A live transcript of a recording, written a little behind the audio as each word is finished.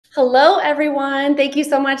Hello, everyone. Thank you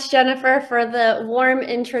so much, Jennifer, for the warm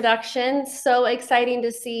introduction. So exciting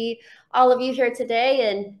to see all of you here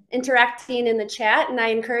today and interacting in the chat. And I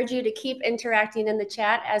encourage you to keep interacting in the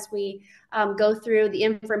chat as we go through the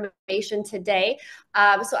information today.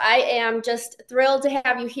 So I am just thrilled to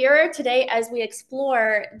have you here today as we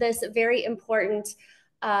explore this very important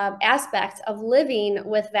aspect of living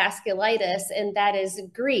with vasculitis, and that is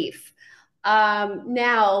grief.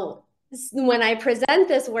 Now, when I present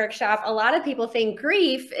this workshop, a lot of people think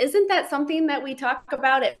grief, isn't that something that we talk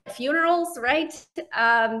about at funerals, right?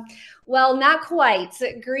 Well, not quite.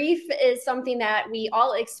 Grief is something that we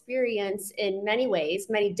all experience in many ways,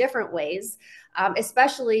 many different ways,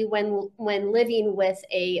 especially when living with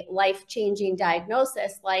a life-changing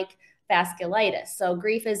diagnosis like vasculitis. So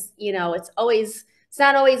grief is, it's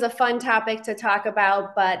not always a fun topic to talk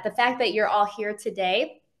about, but the fact that you're all here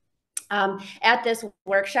today at this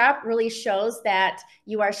workshop really shows that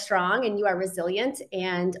you are strong and you are resilient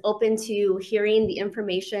and open to hearing the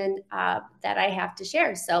information that I have to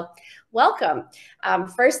share. So welcome.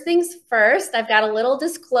 First things first, I've got a little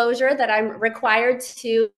disclosure that I'm required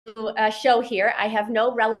to show here. I have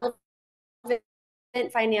no relevant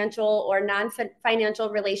financial or non-financial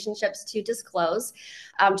relationships to disclose.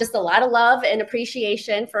 Just a lot of love and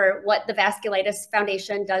appreciation for what the Vasculitis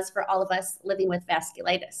Foundation does for all of us living with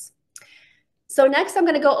vasculitis. So next, I'm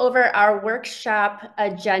going to go over our workshop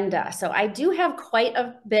agenda. So I do have quite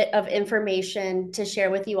a bit of information to share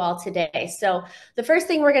with you all today. So the first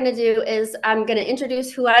thing we're going to do is I'm going to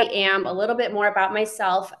introduce who I am, a little bit more about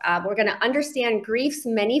myself. We're going to understand grief's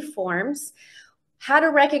many forms, how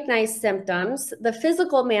to recognize symptoms, the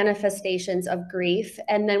physical manifestations of grief,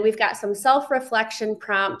 and then we've got some self-reflection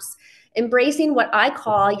prompts, embracing what I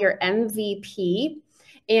call your MVP,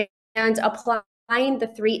 and applying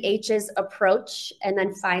the 3 H's approach, and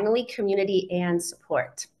then finally community and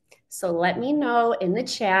support. So let me know in the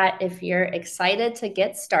chat if you're excited to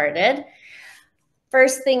get started.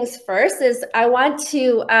 First things first is I want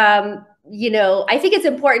to, I think it's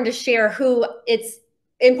important to share who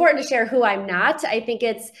I'm not. I think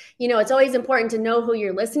it's always important to know who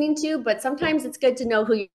you're listening to, but sometimes it's good to know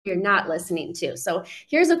who you're not listening to. So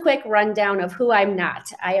here's a quick rundown of who I'm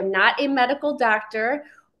not. I am not a medical doctor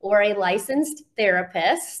or a licensed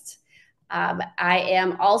therapist. I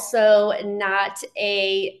am also not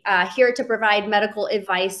here to provide medical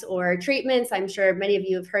advice or treatments. I'm sure many of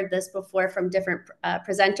you have heard this before from different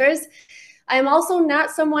presenters. I'm also not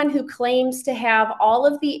someone who claims to have all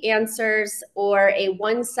of the answers or a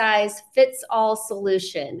one-size-fits-all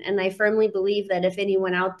solution. And I firmly believe that if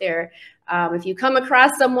anyone out there, if you come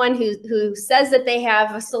across someone who says that they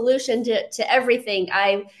have a solution to everything,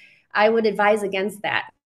 I would advise against that.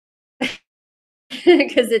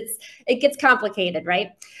 Because it gets complicated, right?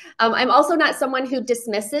 I'm also not someone who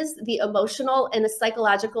dismisses the emotional and the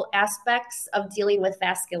psychological aspects of dealing with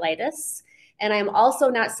vasculitis. And I'm also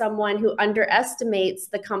not someone who underestimates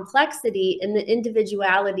the complexity and the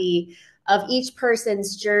individuality of each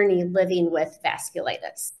person's journey living with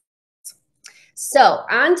vasculitis. So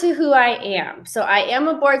on to who I am. So I am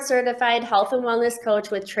a board certified health and wellness coach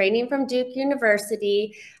with training from Duke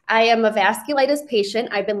University. I am a vasculitis patient.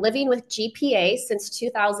 I've been living with GPA since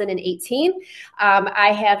 2018.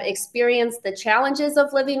 I have experienced the challenges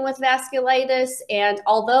of living with vasculitis. And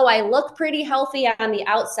although I look pretty healthy on the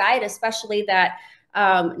outside, especially that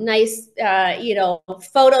nice,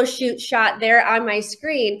 photo shoot shot there on my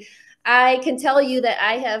screen, I can tell you that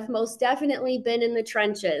I have most definitely been in the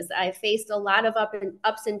trenches. I faced a lot of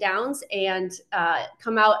ups and downs and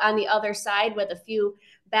come out on the other side with a few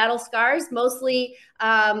battle scars, mostly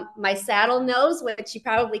my saddle nose, which you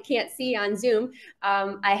probably can't see on Zoom.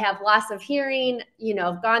 I have loss of hearing,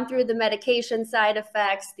 I've gone through the medication side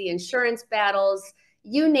effects, the insurance battles,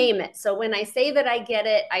 you name it. So when I say that I get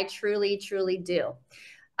it, I truly, truly do.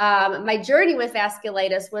 My journey with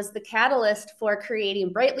vasculitis was the catalyst for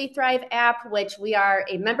creating Brightly Thrive app, which we are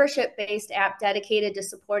a membership-based app dedicated to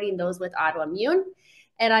supporting those with autoimmune.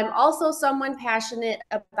 And I'm also someone passionate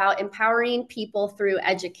about empowering people through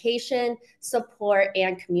education, support,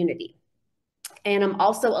 and community. And I'm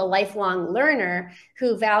also a lifelong learner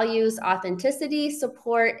who values authenticity,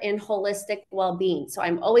 support, and holistic well-being. So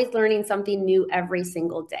I'm always learning something new every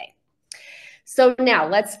single day. So now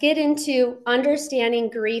let's get into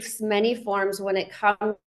understanding grief's many forms when it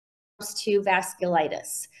comes to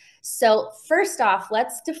vasculitis. So first off,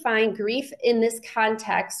 let's define grief in this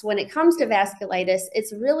context. When it comes to vasculitis,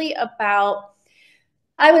 it's really about,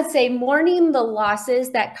 I would say, mourning the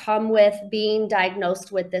losses that come with being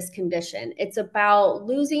diagnosed with this condition. It's about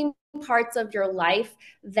losing parts of your life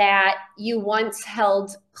that you once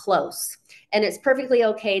held close. And it's perfectly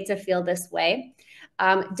okay to feel this way.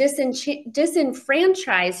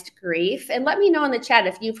 Disenfranchised grief, and let me know in the chat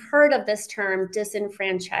if you've heard of this term,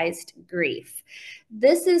 disenfranchised grief.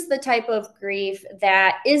 This is the type of grief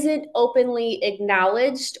that isn't openly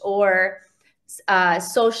acknowledged or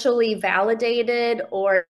socially validated,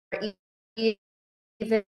 or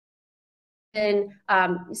even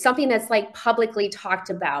something that's like publicly talked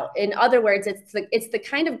about. In other words, it's the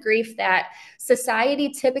kind of grief that society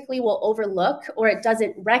typically will overlook, or it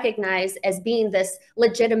doesn't recognize as being this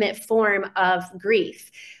legitimate form of grief.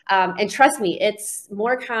 And trust me, it's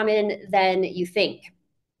more common than you think.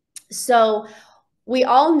 So we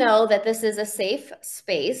all know that this is a safe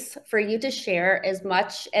space for you to share as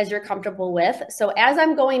much as you're comfortable with. So as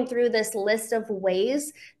I'm going through this list of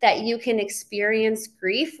ways that you can experience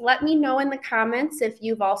grief, let me know in the comments if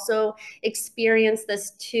you've also experienced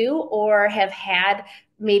this too, or have had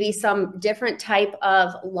maybe some different type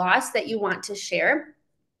of loss that you want to share.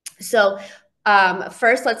 So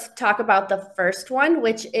first, let's talk about the first one,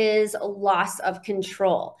 which is loss of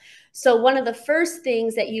control. So one of the first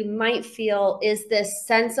things that you might feel is this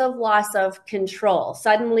sense of loss of control.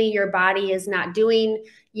 Suddenly your body is not doing,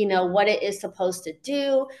 what it is supposed to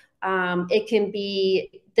do.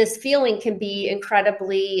 This feeling can be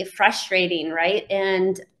incredibly frustrating, right?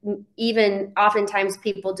 And even oftentimes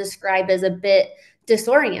people describe as a bit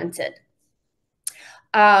disoriented.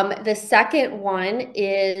 The second one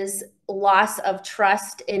is loss of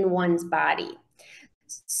trust in one's body.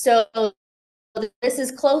 So this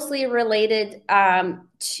is closely related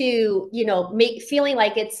to, feeling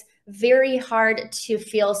like it's very hard to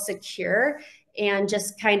feel secure and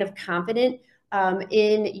just kind of confident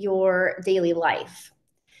in your daily life.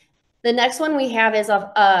 The next one we have is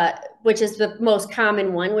which is the most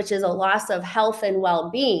common one, which is a loss of health and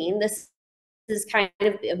well-being. This is kind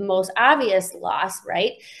of the most obvious loss,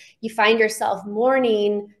 right? You find yourself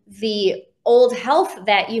mourning the old health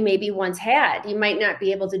that you maybe once had. You might not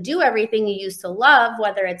be able to do everything you used to love,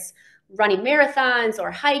 whether it's running marathons or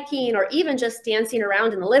hiking or even just dancing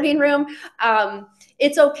around in the living room.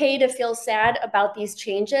 It's okay to feel sad about these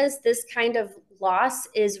changes. This kind of loss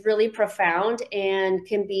is really profound and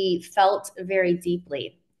can be felt very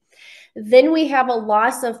deeply. Then we have a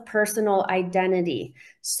loss of personal identity.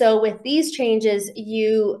 So with these changes,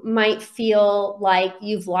 you might feel like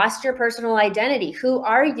you've lost your personal identity. Who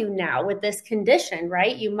are you now with this condition,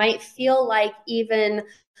 right? You might feel like even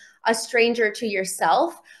a stranger to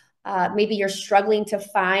yourself. Maybe you're struggling to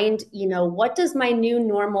find, what does my new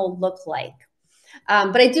normal look like?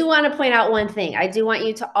 But I do want to point out one thing. I do want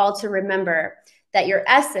you all to remember that your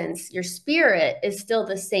essence, your spirit is still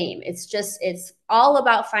the same. It's all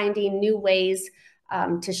about finding new ways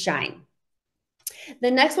to shine.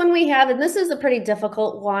 The next one we have, and this is a pretty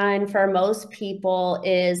difficult one for most people,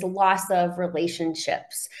 is loss of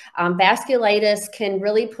relationships. Vasculitis can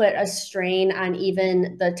really put a strain on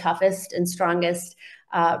even the toughest and strongest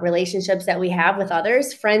relationships that we have with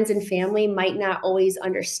others. Friends and family might not always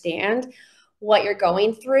understand what you're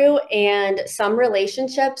going through, and some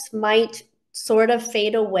relationships might sort of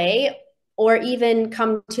fade away or even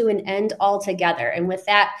come to an end altogether. And with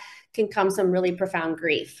that can come some really profound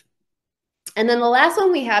grief. And then the last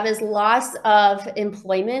one we have is loss of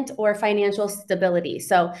employment or financial stability.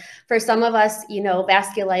 So for some of us,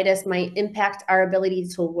 vasculitis might impact our ability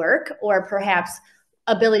to work, or perhaps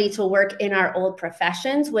ability to work in our old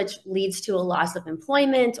professions, which leads to a loss of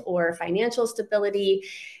employment or financial stability.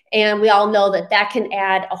 And we all know that that can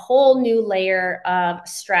add a whole new layer of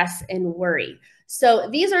stress and worry. So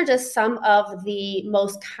these are just some of the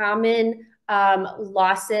most common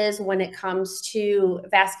losses when it comes to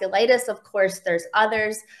vasculitis. Of course, there's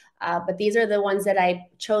others, but these are the ones that I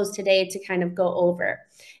chose today to kind of go over.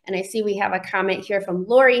 And I see we have a comment here from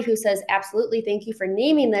Lori who says, absolutely, thank you for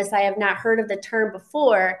naming this. I have not heard of the term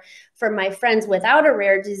before. For my friends without a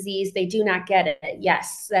rare disease, they do not get it.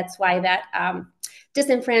 Yes, that's why that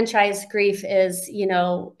disenfranchised grief is,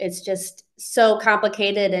 it's just so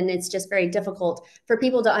complicated, and it's just very difficult for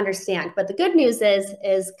people to understand. But the good news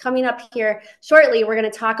is coming up here shortly, we're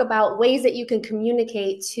going to talk about ways that you can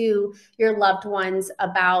communicate to your loved ones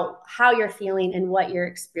about how you're feeling and what you're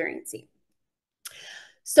experiencing.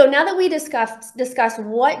 So now that we discuss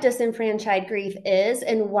what disenfranchised grief is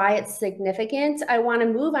and why it's significant, I want to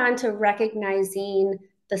move on to recognizing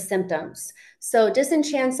the symptoms. So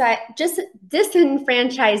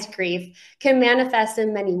disenfranchised grief can manifest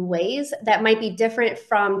in many ways that might be different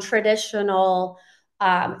from traditional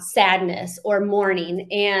sadness or mourning.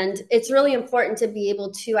 And it's really important to be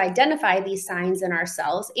able to identify these signs in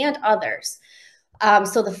ourselves and others.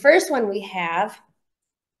 So the first one we have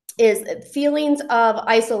is feelings of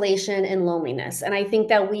isolation and loneliness. And I think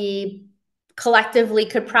that we collectively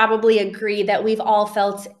could probably agree that we've all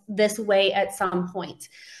felt this way at some point.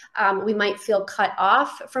 We might feel cut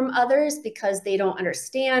off from others because they don't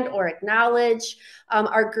understand or acknowledge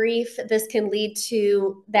our grief. This can lead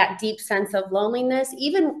to that deep sense of loneliness.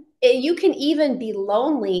 Even you can even be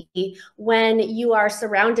lonely when you are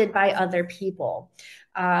surrounded by other people.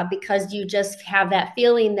 Because you just have that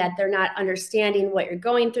feeling that they're not understanding what you're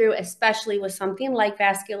going through, especially with something like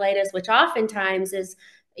vasculitis, which oftentimes is,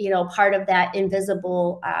 part of that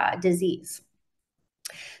invisible disease.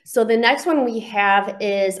 So the next one we have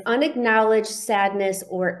is unacknowledged sadness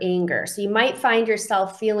or anger. So you might find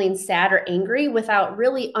yourself feeling sad or angry without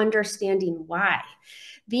really understanding why.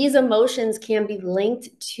 These emotions can be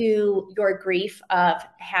linked to your grief of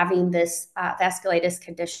having this vasculitis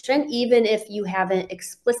condition, even if you haven't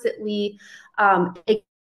explicitly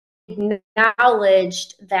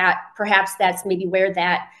acknowledged that perhaps that's maybe where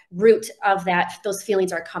that root of those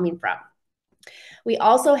feelings are coming from. We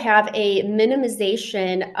also have a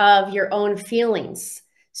minimization of your own feelings.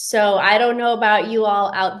 So I don't know about you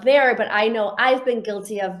all out there, but I know I've been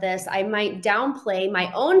guilty of this. I might downplay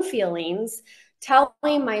my own feelings,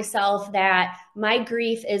 telling myself that my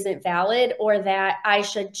grief isn't valid or that I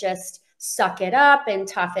should just suck it up and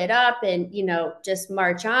tough it up and, just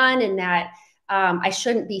march on, and that I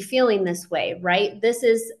shouldn't be feeling this way, right? This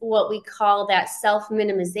is what we call that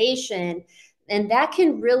self-minimization. And that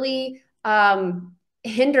can really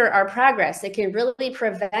hinder our progress. It can really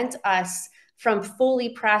prevent us from fully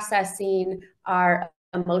processing our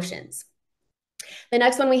emotions. The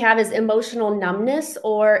next one we have is emotional numbness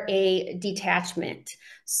or a detachment.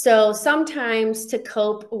 So sometimes to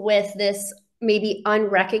cope with this maybe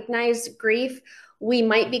unrecognized grief, we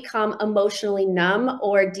might become emotionally numb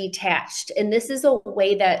or detached. And this is a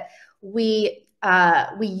way that we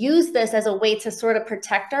use this as a way to sort of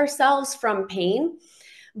protect ourselves from pain.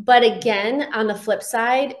 But again, on the flip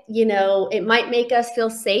side, it might make us feel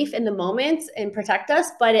safe in the moment and protect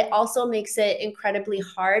us, but it also makes it incredibly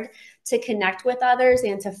hard to connect with others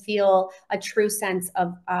and to feel a true sense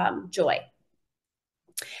of joy.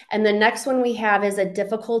 And the next one we have is a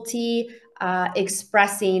difficulty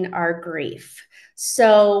expressing our grief.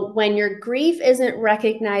 So when your grief isn't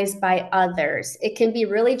recognized by others, it can be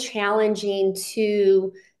really challenging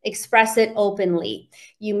to express it openly.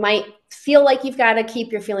 You might feel like you've got to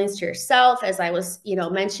keep your feelings to yourself, as I was,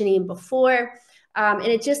 mentioning before. And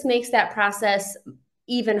it just makes that process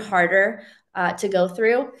even harder to go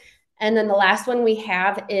through. And then the last one we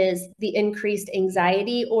have is the increased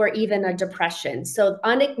anxiety or even a depression. So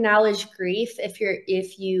unacknowledged grief, if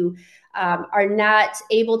you are not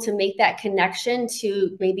able to make that connection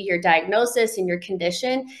to maybe your diagnosis and your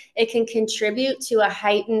condition, it can contribute to a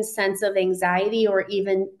heightened sense of anxiety or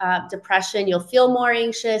even depression. You'll feel more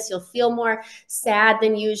anxious, you'll feel more sad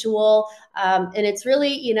than usual. And it's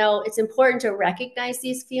really, it's important to recognize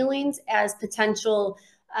these feelings as potential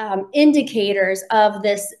indicators of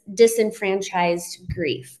this disenfranchised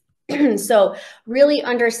grief. So really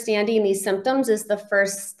understanding these symptoms is the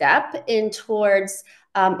first step in towards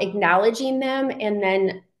acknowledging them and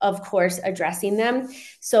then, of course, addressing them.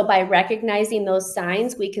 So by recognizing those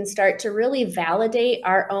signs, we can start to really validate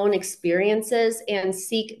our own experiences and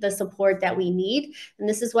seek the support that we need. And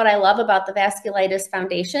this is what I love about the Vasculitis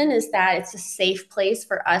Foundation, is that it's a safe place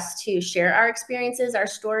for us to share our experiences, our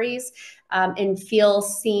stories, and feel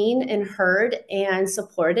seen and heard and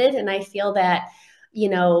supported. And I feel that,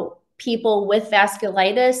 people with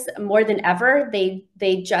vasculitis, more than ever,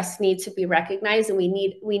 they just need to be recognized, and we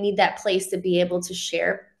need that place to be able to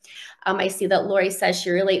share. I see that Lori says she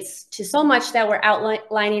relates to so much that we're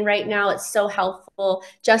outlining right now. It's so helpful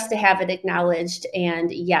just to have it acknowledged.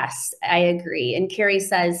 And yes, I agree. And Carrie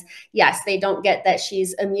says, yes, they don't get that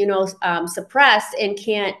she's immunosuppressed and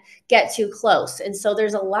can't get too close. And so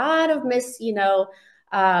there's a lot of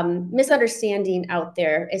misunderstanding out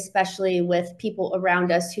there, especially with people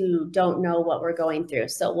around us who don't know what we're going through.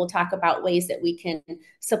 So we'll talk about ways that we can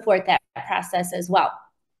support that process as well.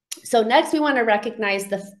 So next, we want to recognize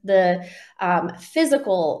the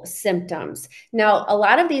physical symptoms. Now, a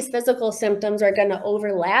lot of these physical symptoms are going to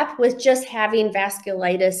overlap with just having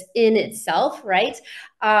vasculitis in itself, right?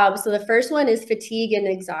 So the first one is fatigue and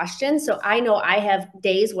exhaustion. So I know I have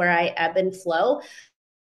days where I ebb and flow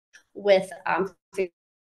with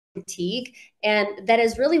fatigue. And that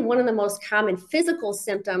is really one of the most common physical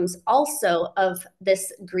symptoms also of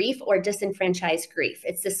this grief or disenfranchised grief.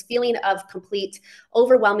 It's this feeling of complete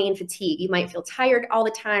overwhelming fatigue. You might feel tired all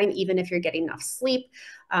the time, even if you're getting enough sleep.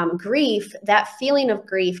 Grief, that feeling of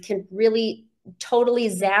grief can really totally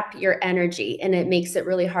zap your energy, and it makes it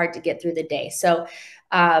really hard to get through the day. So,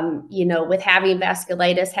 with having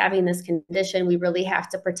vasculitis, having this condition, we really have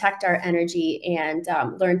to protect our energy and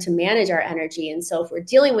learn to manage our energy. And so if we're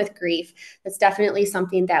dealing with grief, that's definitely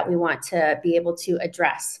something that we want to be able to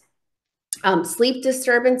address. Sleep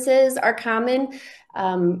disturbances are common.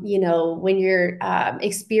 When you're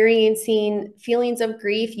experiencing feelings of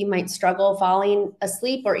grief, you might struggle falling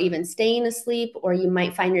asleep or even staying asleep, or you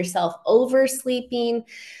might find yourself oversleeping.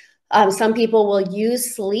 Some people will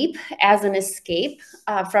use sleep as an escape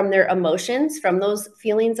from their emotions, from those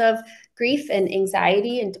feelings of grief and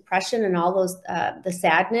anxiety and depression and all those, the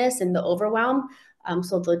sadness and the overwhelm.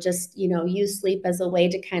 So they'll just, use sleep as a way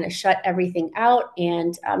to kind of shut everything out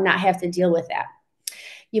and not have to deal with that.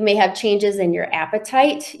 You may have changes in your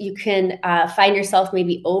appetite. You can find yourself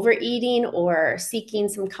maybe overeating or seeking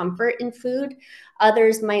some comfort in food.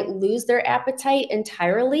 Others might lose their appetite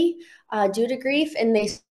entirely due to grief, and they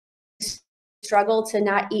struggle to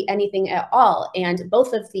not eat anything at all. And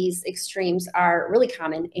both of these extremes are really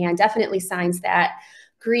common and definitely signs that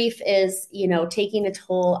grief is, taking a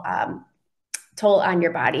toll on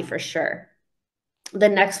your body for sure. The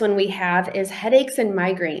next one we have is headaches and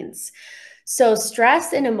migraines. So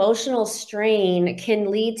stress and emotional strain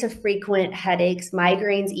can lead to frequent headaches,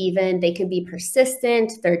 migraines even. They can be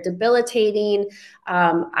persistent, they're debilitating.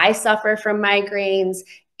 I suffer from migraines,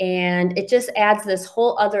 and it just adds this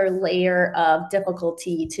whole other layer of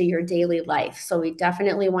difficulty to your daily life. So we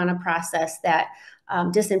definitely want to process that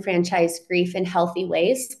disenfranchised grief in healthy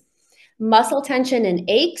ways. Muscle tension and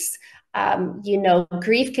aches.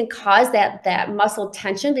 Grief can cause that muscle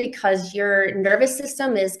tension because your nervous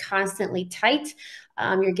system is constantly tight.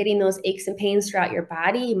 You're getting those aches and pains throughout your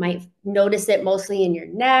body. You might notice it mostly in your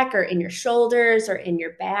neck or in your shoulders or in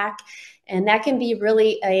your back. And that can be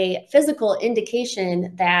really a physical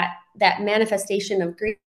indication that that manifestation of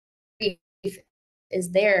grief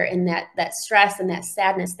is there, and that stress and that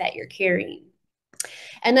sadness that you're carrying.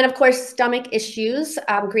 And then, of course, stomach issues.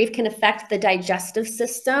 Grief can affect the digestive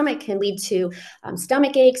system. It can lead to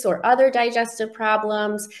stomach aches or other digestive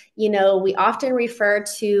problems. We often refer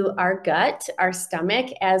to our gut, our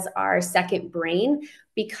stomach, as our second brain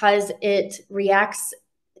because it reacts,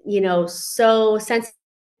 so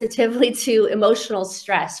sensitively to emotional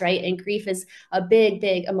stress, right? And grief is a big,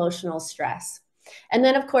 big emotional stress. And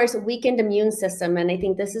then, of course, weakened immune system. And I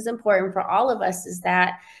think this is important for all of us, is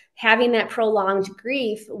that having that prolonged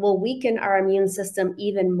grief will weaken our immune system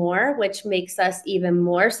even more, which makes us even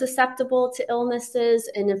more susceptible to illnesses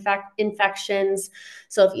and infections.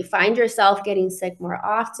 So if you find yourself getting sick more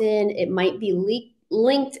often, it might be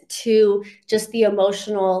linked to just the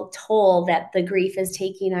emotional toll that the grief is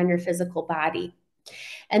taking on your physical body.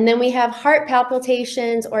 And then we have heart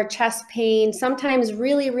palpitations or chest pain. Sometimes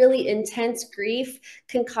really, really intense grief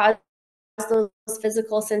can cause those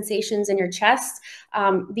physical sensations in your chest.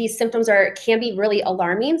 These symptoms can be really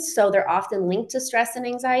alarming. So they're often linked to stress and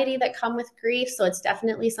anxiety that come with grief. So it's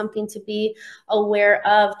definitely something to be aware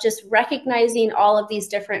of. Just recognizing all of these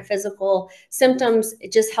different physical symptoms,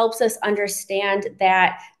 it just helps us understand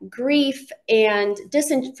that grief and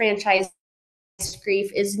disenfranchised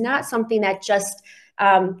grief is not something that just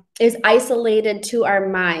is isolated to our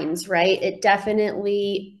minds, right? It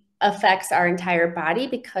definitely affects our entire body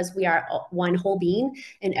because we are one whole being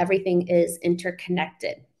and everything is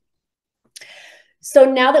interconnected. So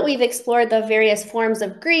now that we've explored the various forms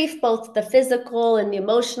of grief, both the physical and the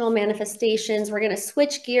emotional manifestations, we're going to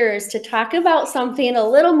switch gears to talk about something a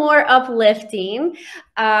little more uplifting,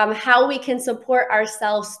 how we can support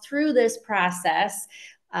ourselves through this process.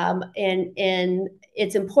 And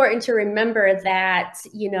it's important to remember that,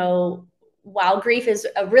 while grief is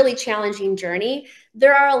a really challenging journey,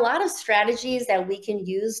 there are a lot of strategies that we can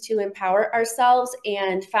use to empower ourselves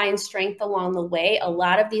and find strength along the way. A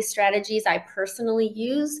lot of these strategies I personally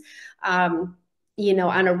use, on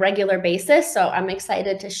a regular basis. So I'm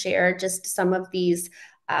excited to share just some of these,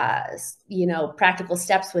 practical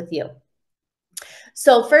steps with you.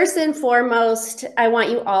 So first and foremost, I want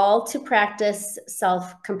you all to practice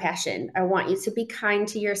self-compassion. I want you to be kind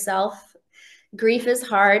to yourself. Grief is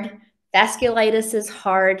hard. Vasculitis is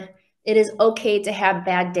hard. It is okay to have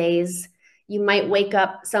bad days. You might wake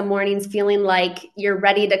up some mornings feeling like you're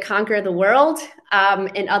ready to conquer the world.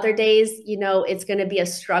 And other days, it's going to be a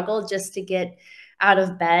struggle just to get out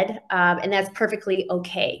of bed. And that's perfectly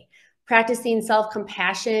okay. Practicing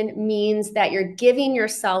self-compassion means that you're giving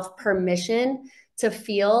yourself permission to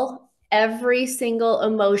feel every single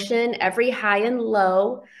emotion, every high and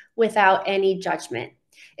low, without any judgment.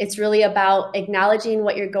 It's really about acknowledging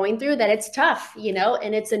what you're going through, that it's tough,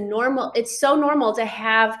 and it's so normal to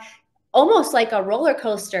have almost like a roller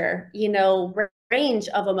coaster, range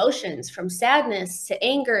of emotions, from sadness to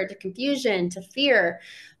anger to confusion to fear.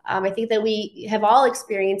 I think that we have all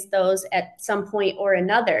experienced those at some point or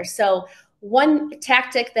another. So one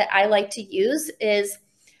tactic that I like to use is,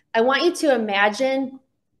 I want you to imagine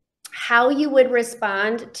how you would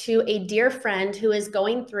respond to a dear friend who is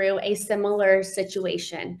going through a similar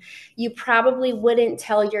situation. You probably wouldn't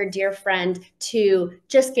tell your dear friend to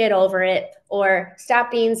just get over it or stop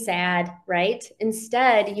being sad, right?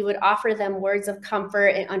 Instead, you would offer them words of comfort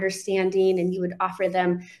and understanding, and you would offer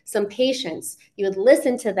them some patience. You would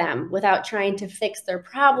listen to them without trying to fix their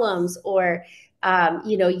problems, or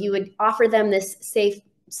you would offer them this safe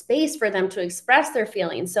space for them to express their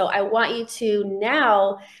feelings. So I want you to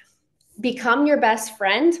now become your best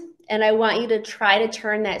friend. And I want you to try to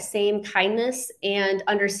turn that same kindness and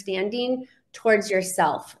understanding towards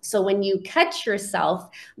yourself. So when you catch yourself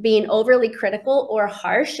being overly critical or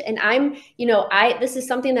harsh, and this is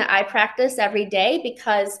something that I practice every day,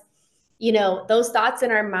 because those thoughts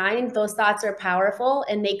in our mind, those thoughts are powerful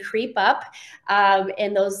and they creep up.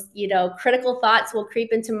 And those, critical thoughts will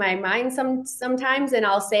creep into my mind sometimes. And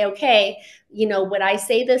I'll say, okay, would I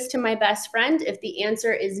say this to my best friend? If the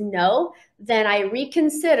answer is no, then I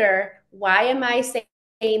reconsider, why am I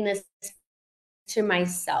saying this to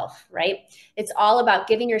myself, right? It's all about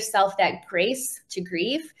giving yourself that grace to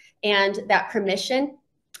grieve and that permission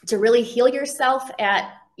to really heal yourself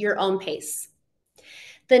at your own pace.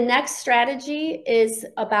 The next strategy is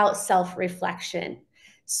about self-reflection.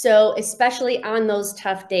 So especially on those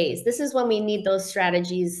tough days, this is when we need those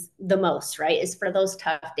strategies the most, right? Is for those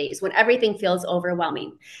tough days when everything feels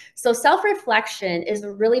overwhelming. So self-reflection is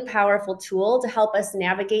a really powerful tool to help us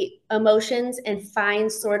navigate emotions and find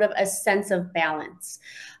sort of a sense of balance.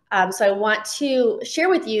 So I want to share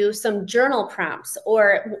with you some journal prompts,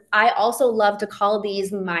 or I also love to call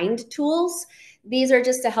these mind tools. These are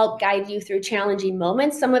just to help guide you through challenging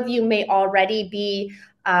moments. Some of you may already be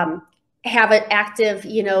have an active,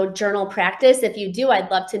 journal practice. If you do,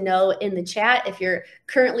 I'd love to know in the chat if you're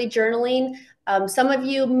currently journaling. Some of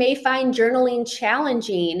you may find journaling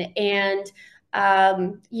challenging, and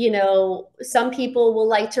some people will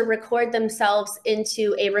like to record themselves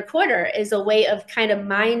into a recorder as a way of kind of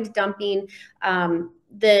mind dumping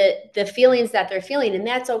the feelings that they're feeling, and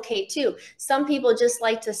that's okay too. Some people just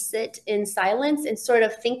like to sit in silence and sort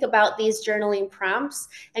of think about these journaling prompts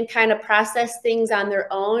and kind of process things on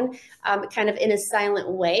their own, kind of in a silent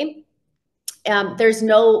way. There's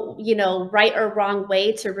no, right or wrong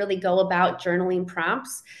way to really go about journaling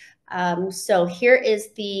prompts. So here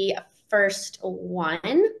is the first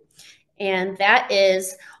one, and that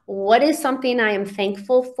is, what is something I am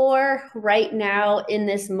thankful for right now in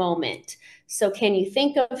this moment? So can you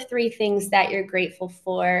think of 3 things that you're grateful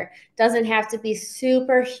for? Doesn't have to be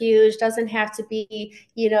super huge, doesn't have to be,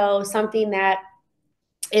 something that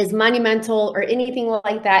is monumental or anything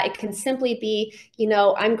like that. It can simply be,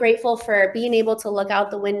 I'm grateful for being able to look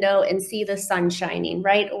out the window and see the sun shining,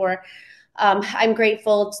 right? Or I'm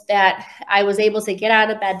grateful that I was able to get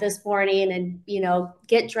out of bed this morning and,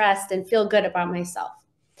 get dressed and feel good about myself.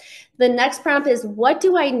 The next prompt is, what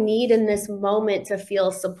do I need in this moment to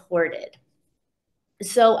feel supported?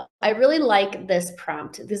 So I really like this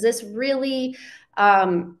prompt because this really,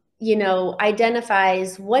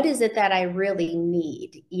 identifies what is it that I really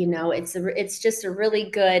need. It's just a really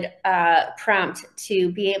good prompt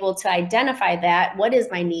to be able to identify that, what is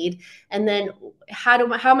my need, and then how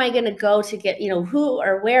am I going to go to get, who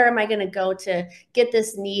or where am I going to go to get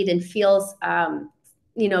this need and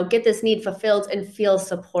get this need fulfilled and feel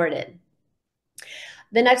supported.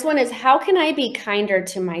 The next one is, how can I be kinder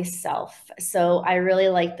to myself? So I really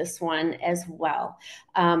like this one as well.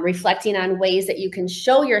 Reflecting on ways that you can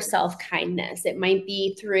show yourself kindness. It might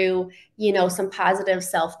be through, some positive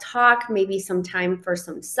self-talk, maybe some time for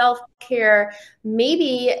some self-care.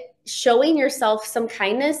 Maybe showing yourself some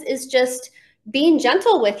kindness is just being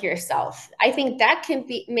gentle with yourself. I think that can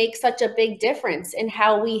make such a big difference in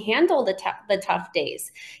how we handle the tough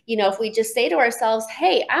days. If we just say to ourselves,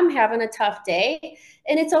 hey, I'm having a tough day,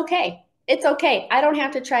 and it's okay. It's okay. I don't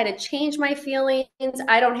have to try to change my feelings.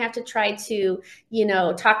 I don't have to try to,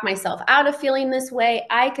 talk myself out of feeling this way.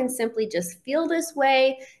 I can simply just feel this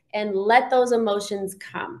way and let those emotions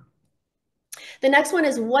come. The next one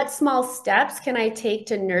is, what small steps can I take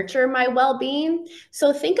to nurture my well-being?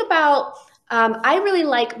 So think about, I really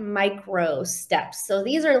like micro steps. So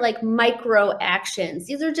these are like micro actions.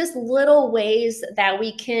 These are just little ways that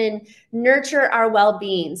we can nurture our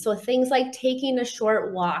well-being. So things like taking a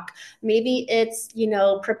short walk, maybe it's,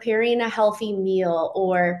 preparing a healthy meal,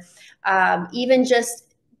 or even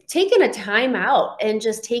just taking a time out and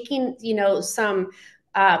just taking, some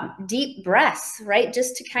deep breaths, right?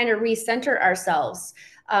 Just to kind of recenter ourselves.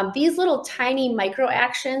 These little tiny micro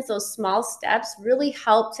actions, those small steps really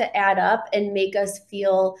help to add up and make us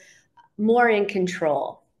feel more in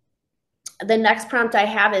control. The next prompt I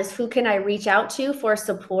have is, who can I reach out to for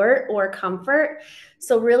support or comfort?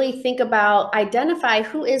 So really think about, identify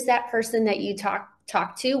who is that person that you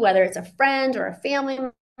talk to, whether it's a friend or a family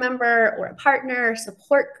member or a partner,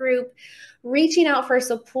 support group. Reaching out for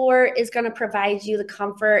support is going to provide you the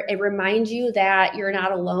comfort and remind you that you're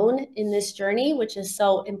not alone in this journey, which is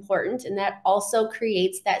so important. And that also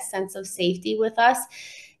creates that sense of safety with us.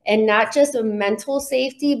 And not just a mental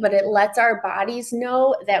safety, but it lets our bodies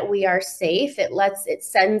know that we are safe. It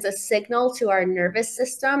sends a signal to our nervous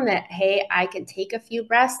system that, hey, I can take a few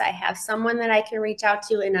breaths. I have someone that I can reach out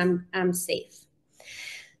to, and I'm safe.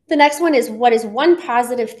 The next one is, what is one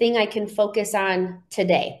positive thing I can focus on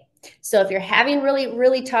today? So if you're having a really,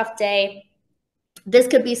 really tough day, this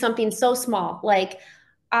could be something so small, like,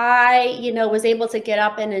 I, was able to get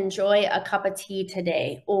up and enjoy a cup of tea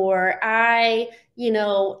today, or I,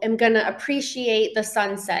 am going to appreciate the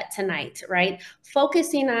sunset tonight, right?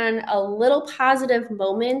 Focusing on a little positive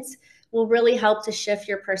moment will really help to shift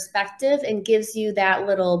your perspective and gives you that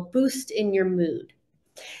little boost in your mood.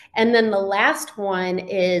 And then the last one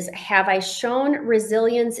is, have I shown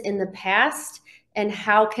resilience in the past, and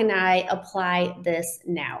how can I apply this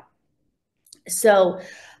now? So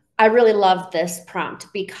I really love this prompt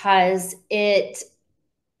because it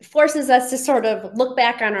forces us to sort of look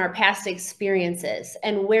back on our past experiences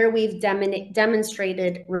and where we've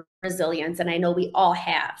demonstrated resilience. And I know we all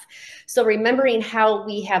have. So remembering how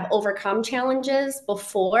we have overcome challenges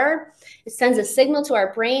before, it sends a signal to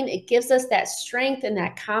our brain. It gives us that strength and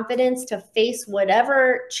that confidence to face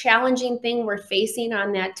whatever challenging thing we're facing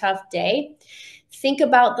on that tough day. Think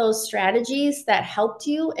about those strategies that helped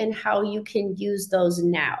you and how you can use those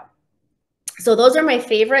now. So those are my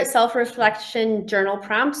favorite self-reflection journal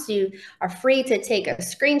prompts. You are free to take a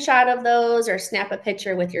screenshot of those or snap a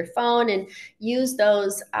picture with your phone and use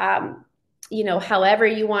those, however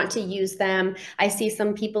you want to use them. I see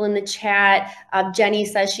some people in the chat. Jenny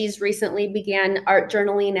says she's recently began art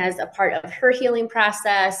journaling as a part of her healing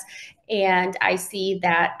process. And I see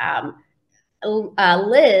that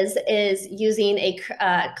Liz is using a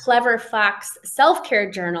Clever Fox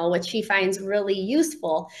self-care journal, which she finds really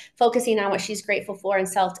useful, focusing on what she's grateful for and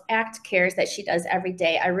self-act cares that she does every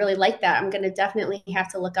day. I really like that. I'm going to definitely have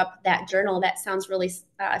to look up that journal. That sounds really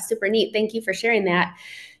super neat. Thank you for sharing that.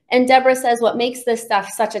 And Deborah says, what makes this stuff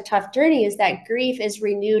such a tough journey is that grief is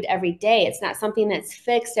renewed every day. It's not something that's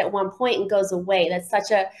fixed at one point and goes away. That's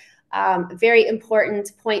such a very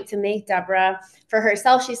important point to make, Deborah. For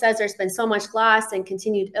herself, she says there's been so much loss and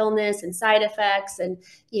continued illness and side effects and,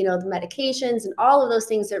 the medications and all of those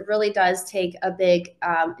things. It really does take a big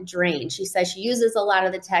drain. She says she uses a lot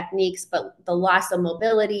of the techniques, but the loss of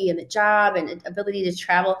mobility and the job and ability to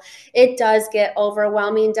travel, it does get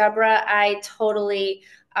overwhelming, Deborah. I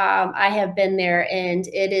have been there, and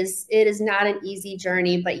it is not an easy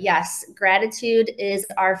journey, but yes, gratitude is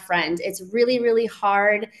our friend. It's really, really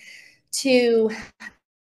hard to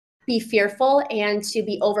be fearful and to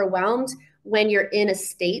be overwhelmed when you're in a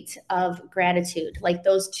state of gratitude. Like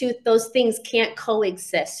those things can't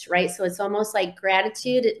coexist, right? So it's almost like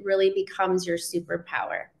gratitude, it really becomes your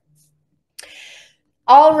superpower.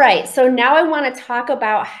 All right, so now I want to talk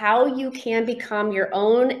about how you can become your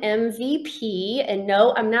own MVP. And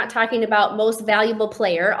no, I'm not talking about most valuable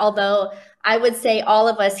player, although I would say all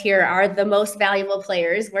of us here are the most valuable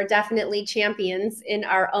players. We're definitely champions in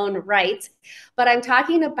our own right. But I'm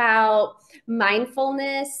talking about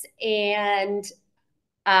mindfulness and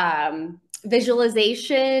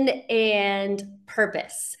visualization and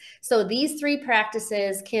purpose. So these three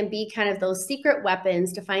practices can be kind of those secret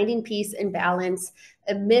weapons to finding peace and balance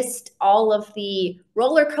amidst all of the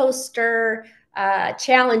roller coaster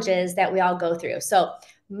challenges that we all go through. So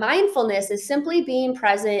mindfulness is simply being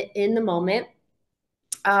present in the moment.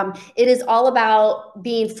 It is all about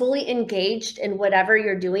being fully engaged in whatever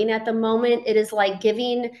you're doing at the moment. It is like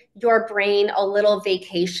giving your brain a little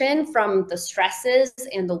vacation from the stresses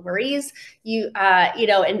and the worries. And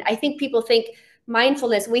I think people think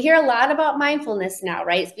mindfulness, we hear a lot about mindfulness now,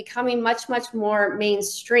 right? It's becoming much, much more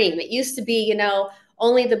mainstream. It used to be,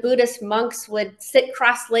 only the Buddhist monks would sit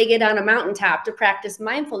cross-legged on a mountaintop to practice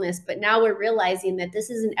mindfulness. But now we're realizing that this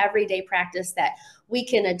is an everyday practice that we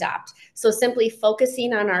can adopt. So simply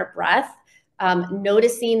focusing on our breath,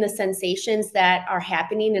 noticing the sensations that are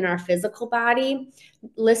happening in our physical body,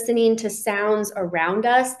 listening to sounds around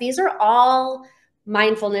us. These are all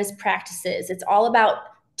mindfulness practices. It's all about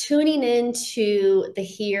tuning into the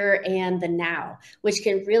here and the now, which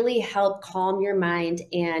can really help calm your mind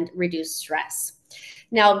and reduce stress.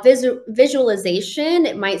 Now, visualization,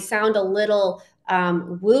 it might sound a little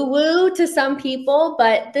woo-woo to some people,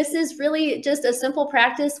 but this is really just a simple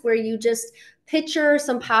practice where you just picture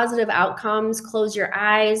some positive outcomes, close your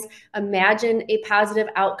eyes, imagine a positive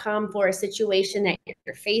outcome for a situation that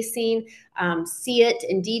you're facing, see it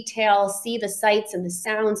in detail, see the sights and the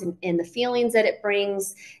sounds and the feelings that it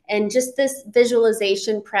brings. And just this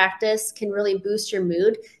visualization practice can really boost your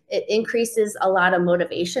mood. It increases a lot of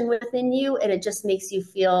motivation within you, and it just makes you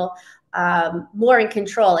feel more in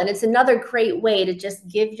control. And it's another great way to just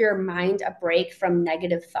give your mind a break from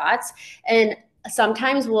negative thoughts. And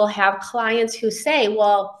sometimes we'll have clients who say,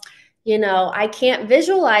 well, you know, I can't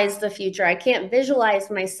visualize the future. I can't visualize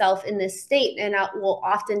myself in this state. And I will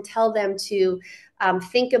often tell them to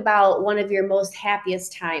think about one of your most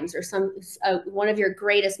happiest times or one of your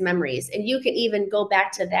greatest memories. And you can even go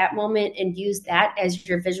back to that moment and use that as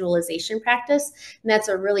your visualization practice. And that's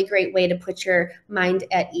a really great way to put your mind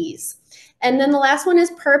at ease. And then the last one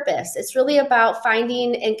is purpose. It's really about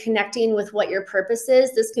finding and connecting with what your purpose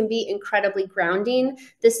is. This can be incredibly grounding.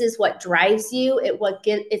 This is what drives you.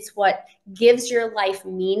 It's what gives your life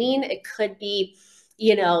meaning. It could be,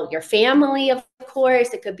 you know, your family, of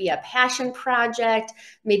course. It could be a passion project.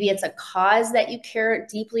 Maybe it's a cause that you care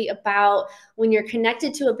deeply about. When you're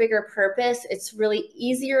connected to a bigger purpose, it's really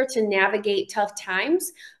easier to navigate tough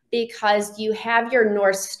times because you have your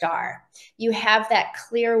North Star. You have that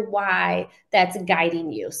clear why that's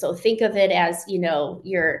guiding you. So think of it as, you know,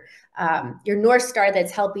 your North Star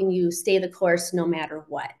that's helping you stay the course no matter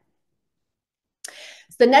what.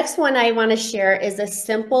 The next one I want to share is a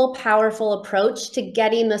simple, powerful approach to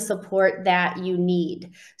getting the support that you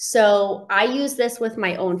need. So I use this with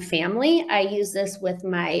my own family. I use this with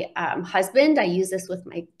my husband. I use this with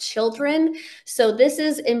my children. So this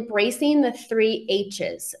is embracing the 3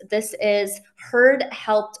 H's. This is heard,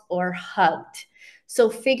 helped, or hugged. So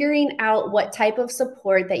figuring out what type of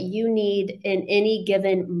support that you need in any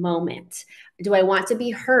given moment. Do I want to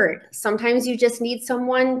be heard? Sometimes you just need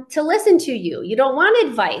someone to listen to you. You don't want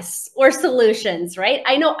advice or solutions, right?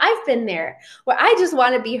 I know I've been there where I just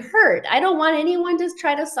want to be heard. I don't want anyone to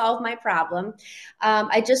try to solve my problem.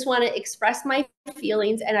 I just want to express my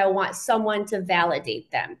feelings and I want someone to validate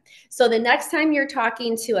them. So the next time you're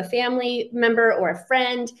talking to a family member or a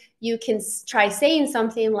friend, you can try saying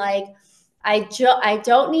something like, I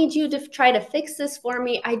don't need you to try to fix this for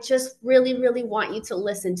me. I just really, really want you to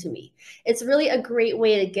listen to me. It's really a great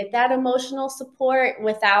way to get that emotional support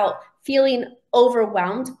without feeling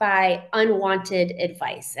overwhelmed by unwanted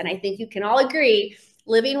advice. And I think you can all agree,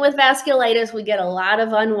 living with vasculitis, we get a lot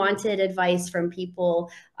of unwanted advice from people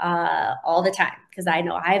all the time, because I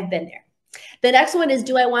know I've been there. The next one is,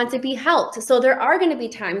 do I want to be helped? So there are going to be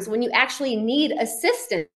times when you actually need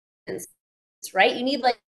assistance, right? You need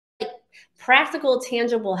like practical,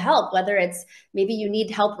 tangible help, whether it's maybe you need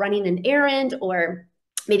help running an errand or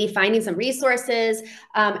maybe finding some resources.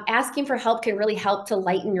 Asking for help can really help to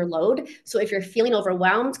lighten your load. So if you're feeling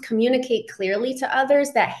overwhelmed, communicate clearly to others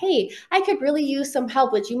that, hey, I could really use some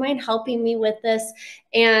help. Would you mind helping me with this?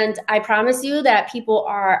 And I promise you that people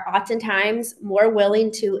are oftentimes more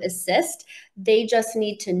willing to assist. They just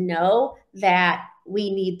need to know that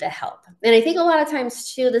we need the help. And I think a lot of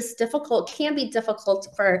times too, this can be difficult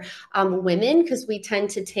for women because we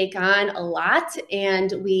tend to take on a lot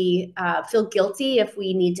and we feel guilty if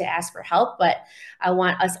we need to ask for help. But I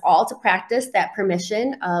want us all to practice that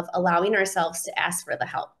permission of allowing ourselves to ask for the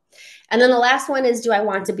help. And then the last one is, do I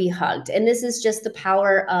want to be hugged? And this is just the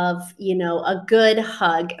power of, you know, a good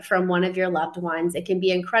hug from one of your loved ones. It can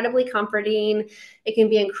be incredibly comforting. It can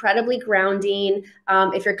be incredibly grounding.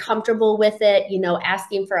 If you're comfortable with it, you know,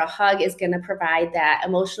 asking for a hug is going to provide that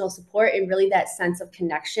emotional support and really that sense of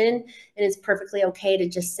connection. And it's perfectly okay to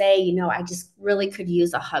just say, you know, I just really could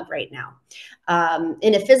use a hug right now. And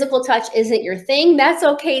if physical touch isn't your thing, that's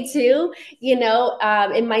okay too. You know,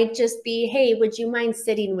 it might just be, hey, would you mind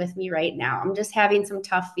sitting with me right now? I'm just having some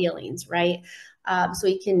tough feelings, right? So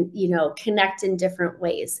you can, you know, connect in different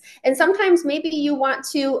ways. And sometimes maybe you want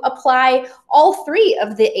to apply all 3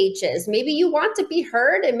 of the H's. Maybe you want to be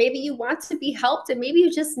heard and maybe you want to be helped and maybe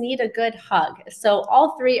you just need a good hug. So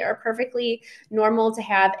all 3 are perfectly normal to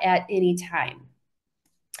have at any time.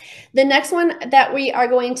 The next one that we are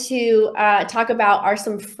going to talk about are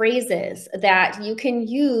some phrases that you can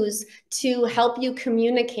use to help you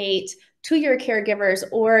communicate to your caregivers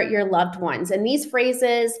or your loved ones. And these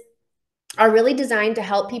phrases are really designed to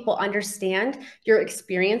help people understand your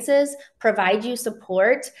experiences, provide you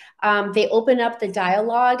support. They open up the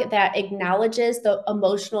dialogue that acknowledges the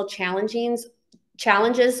emotional challenges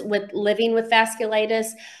with living with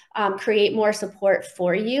vasculitis, create more support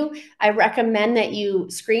for you. I recommend that you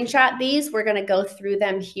screenshot these. We're going to go through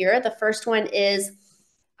them here. The first one is,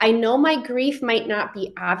 I know my grief might not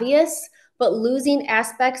be obvious, but losing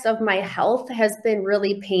aspects of my health has been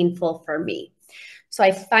really painful for me. So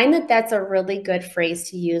I find that that's a really good phrase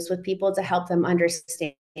to use with people to help them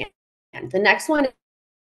understand. The next one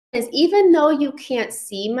is, even though you can't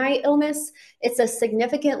see my illness, it's a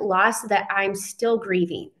significant loss that I'm still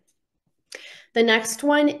grieving. The next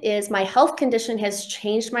one is, my health condition has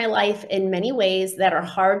changed my life in many ways that are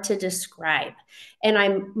hard to describe, and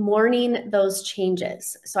I'm mourning those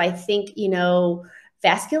changes. So I think,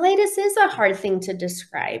 vasculitis is a hard thing to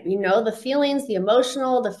describe. The feelings, the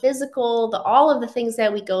emotional, the physical, all of the things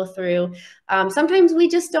that we go through. Sometimes we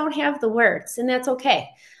just don't have the words, and that's okay.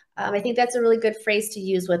 I think that's a really good phrase to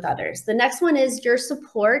use with others. The next one is, your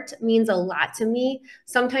support means a lot to me.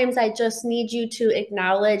 Sometimes I just need you to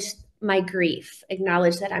acknowledge my grief,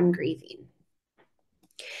 acknowledge that I'm grieving.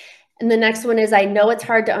 And the next one is, I know it's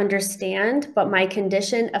hard to understand, but my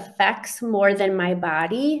condition affects more than my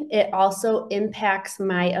body. It also impacts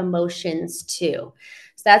my emotions too.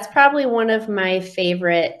 So that's probably one of my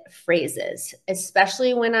favorite phrases,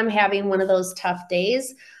 especially when I'm having one of those tough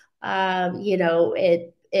days.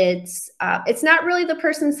 It's not really the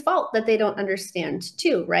person's fault that they don't understand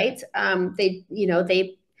too, right?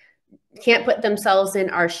 They can't put themselves in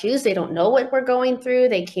our shoes. They don't know what we're going through.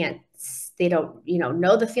 They don't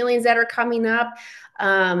know the feelings that are coming up.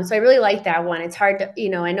 So I really like that one. It's hard to,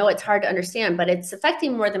 I know it's hard to understand, but it's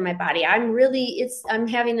affecting more than my body. I'm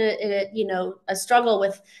having a struggle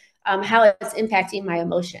with how it's impacting my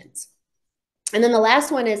emotions. And then the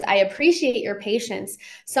last one is, I appreciate your patience.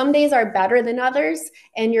 Some days are better than others,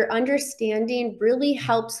 and your understanding really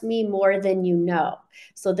helps me more than you know.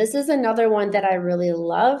 So this is another one that I really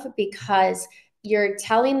love, because you're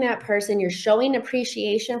telling that person, you're showing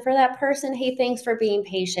appreciation for that person. Hey, thanks for being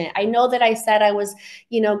patient. I know that I said I was,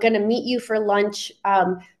 going to meet you for lunch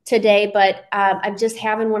today, but I'm just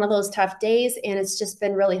having one of those tough days, and it's just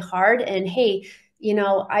been really hard. And hey,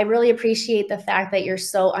 I really appreciate the fact that you're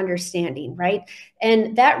so understanding, right?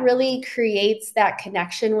 And that really creates that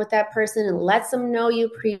connection with that person and lets them know you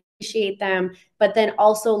appreciate them, but then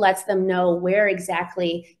also lets them know where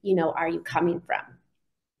exactly, are you coming from.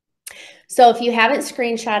 So if you haven't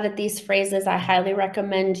screenshotted these phrases, I highly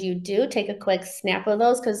recommend you do take a quick snap of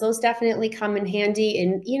those, because those definitely come in handy,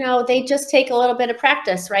 and they just take a little bit of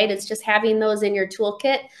practice, right? It's just having those in your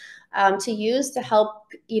toolkit to use to help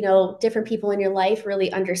different people in your life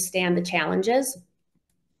really understand the challenges.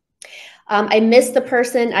 I missed the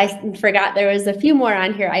person. I forgot there was a few more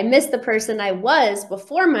on here. I missed the person I was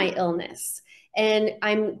before my illness, and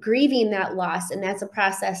I'm grieving that loss, and that's a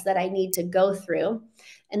process that I need to go through.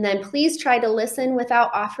 And then please try to listen without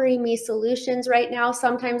offering me solutions right now.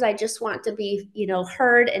 Sometimes I just want to be,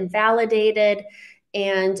 heard and validated.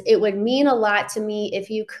 And it would mean a lot to me if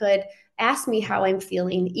you could ask me how I'm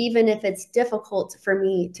feeling, even if it's difficult for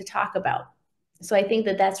me to talk about. So I think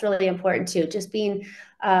that that's really important too. Just being,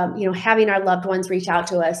 having our loved ones reach out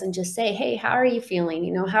to us and just say, hey, how are you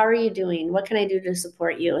feeling? How are you doing? What can I do to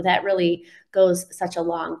support you? That really goes such a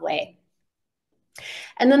long way.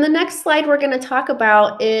 And then the next slide we're going to talk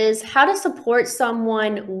about is how to support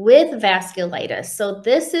someone with vasculitis. So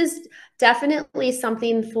this is definitely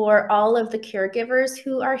something for all of the caregivers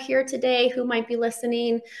who are here today, who might be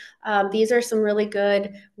listening. These are some really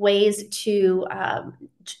good ways to,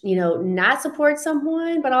 not support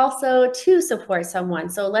someone, but also to support someone.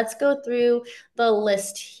 So let's go through the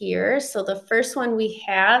list here. So the first one we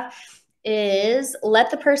have is,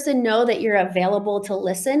 let the person know that you're available to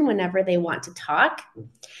listen whenever they want to talk.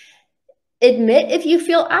 Admit if you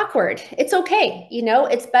feel awkward. It's okay.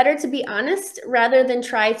 It's better to be honest rather than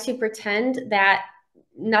try to pretend that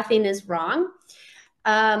nothing is wrong.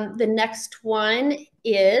 The next one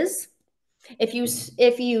is, if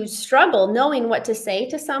you struggle knowing what to say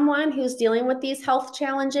to someone who's dealing with these health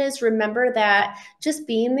challenges, remember that just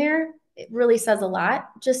being there, it really says a lot.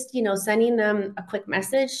 Just, sending them a quick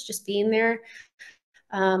message, just being there,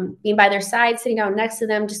 being by their side, sitting down next to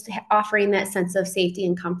them, just offering that sense of safety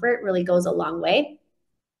and comfort really goes a long way.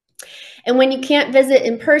 And when you can't visit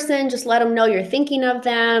in person, just let them know you're thinking of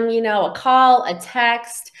them, a call, a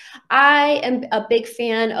text. I am a big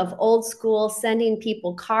fan of old school, sending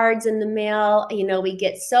people cards in the mail. We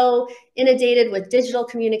get so inundated with digital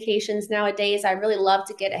communications nowadays. I really love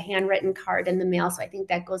to get a handwritten card in the mail. So I think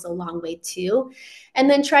that goes a long way too. And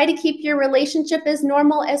then try to keep your relationship as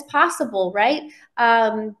normal as possible, right?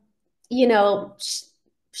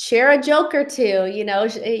 Share a joke or two.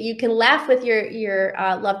 You can laugh with your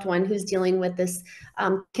loved one who's dealing with this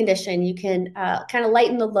condition. You can kind of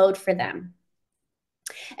lighten the load for them.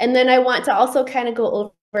 And then I want to also kind of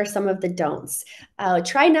go over some of the don'ts.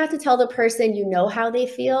 Try not to tell the person how they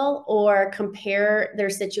feel or compare their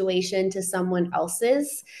situation to someone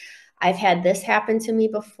else's. I've had this happen to me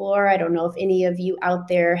before. I don't know if any of you out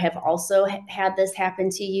there have also had this happen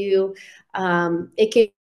to you. It can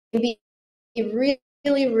be really,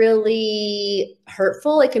 really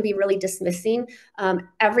hurtful. It can be really dismissing.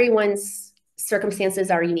 Everyone's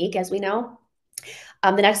circumstances are unique, as we know.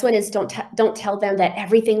 The next one is don't tell them that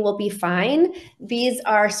everything will be fine. These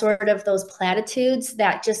are sort of those platitudes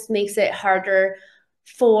that just makes it harder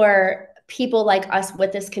for people like us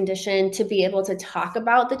with this condition to be able to talk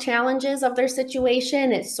about the challenges of their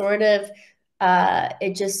situation. It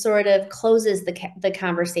just sort of closes the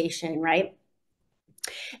conversation, right?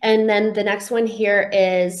 And then the next one here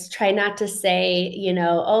is try not to say,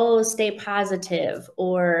 oh, stay positive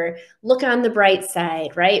or look on the bright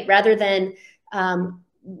side, right? Rather than,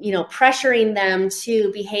 pressuring them to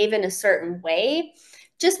behave in a certain way.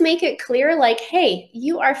 Just make it clear, like, hey,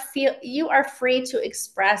 you are free to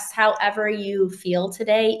express however you feel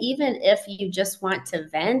today, even if you just want to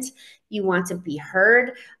vent, you want to be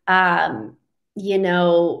heard. You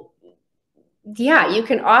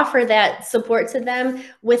can offer that support to them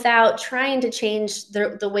without trying to change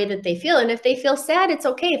the way that they feel. And if they feel sad, it's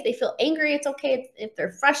okay. If they feel angry, it's okay. If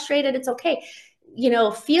they're frustrated, it's okay.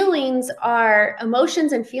 Emotions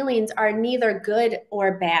and feelings are neither good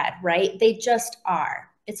or bad, right? They just are.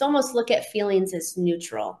 It's almost look at feelings as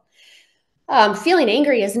neutral. Feeling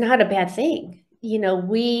angry is not a bad thing.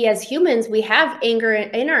 We as humans, we have anger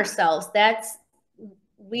in ourselves.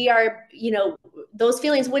 Those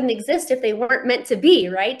feelings wouldn't exist if they weren't meant to be,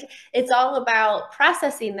 right? It's all about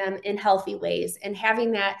processing them in healthy ways and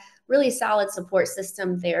having that really solid support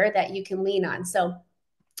system there that you can lean on. So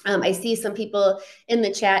I see some people in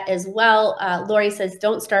the chat as well. Lori says,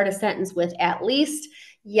 don't start a sentence with at least.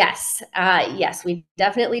 Yes, we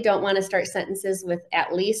definitely don't want to start sentences with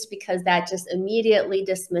at least, because that just immediately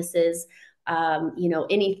dismisses,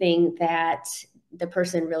 anything that the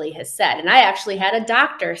person really has said. And I actually had a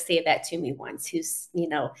doctor say that to me once, who,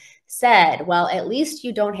 said, well, at least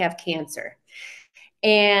you don't have cancer.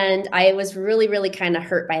 And I was really, really kind of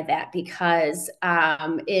hurt by that, because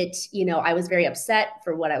I was very upset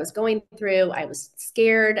for what I was going through. I was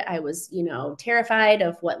scared. I was, terrified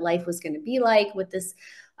of what life was going to be like with this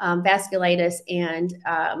vasculitis. And,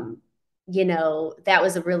 that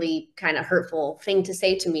was a really kind of hurtful thing to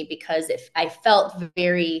say to me, because if I felt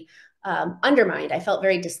very undermined, I felt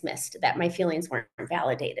very dismissed, that my feelings weren't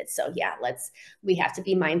validated. So yeah, we have to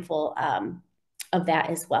be mindful of that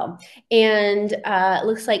as well. And it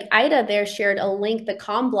looks like Ida there shared a link, the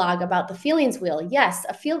Calm blog, about the feelings wheel. Yes,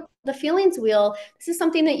 the feelings wheel. This is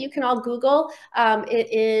something that you can all Google.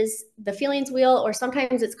 It is the feelings wheel, or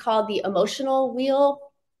sometimes it's called the emotional wheel.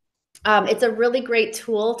 It's a really great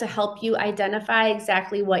tool to help you identify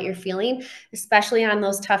exactly what you're feeling, especially on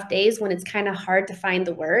those tough days when it's kind of hard to find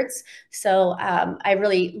the words. So I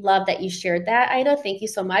really love that you shared that, Ida. Thank you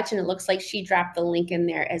so much. And it looks like she dropped the link in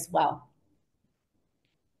there as well.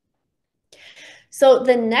 So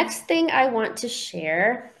the next thing I want to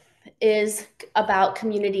share is about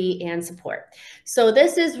community and support. So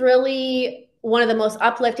this is really one of the most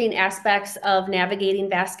uplifting aspects of navigating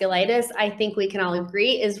vasculitis. I think we can all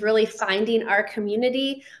agree is really finding our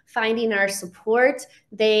community, finding our support.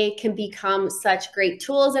 They can become such great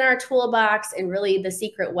tools in our toolbox, and really the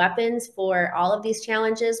secret weapons for all of these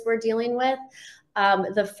challenges we're dealing with.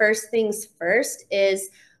 The first things first is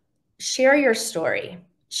share your story.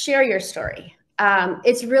 Share your story.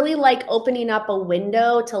 It's really like opening up a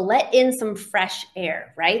window to let in some fresh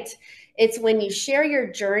air, right? It's when you share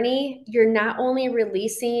your journey, you're not only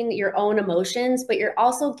releasing your own emotions, but you're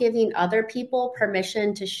also giving other people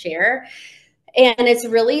permission to share. And it's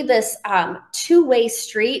really this two-way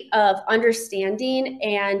street of understanding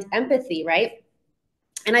and empathy, right?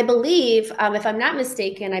 And I believe, if I'm not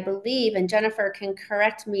mistaken, and Jennifer can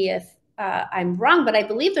correct me if I'm wrong, but I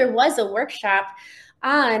believe there was a workshop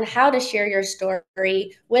on how to share your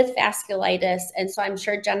story with vasculitis. And so I'm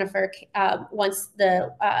sure Jennifer, once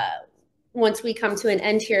the once we come to an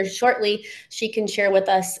end here shortly, she can share with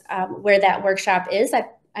us where that workshop is.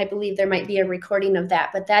 I believe there might be a recording of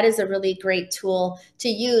that, but that is a really great tool to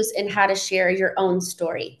use in how to share your own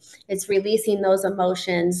story. It's releasing those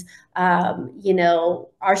emotions.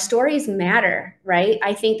 Our stories matter, right?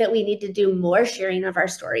 I think that we need to do more sharing of our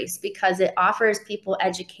stories because it offers people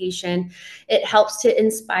education. It helps to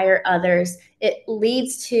inspire others. It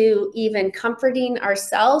leads to even comforting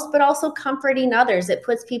ourselves, but also comforting others. It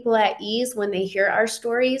puts people at ease when they hear our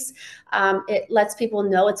stories. It lets people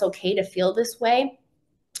know it's okay to feel this way.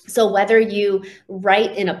 So whether you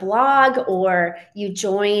write in a blog or you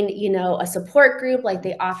join, a support group like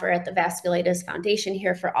they offer at the Vasculitis Foundation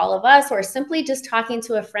here for all of us, or simply just talking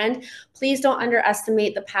to a friend, please don't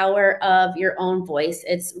underestimate the power of your own voice.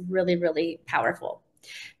 It's really, really powerful.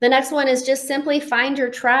 The next one is just simply find your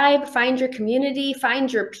tribe, find your community,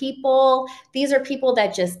 find your people. These are people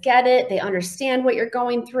that just get it. They understand what you're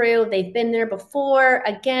going through. They've been there before.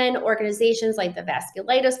 Again, organizations like the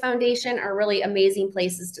Vasculitis Foundation are really amazing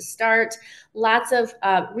places to start. Lots of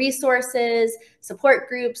resources, support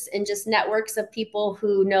groups, and just networks of people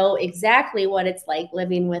who know exactly what it's like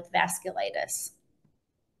living with vasculitis.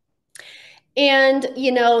 And,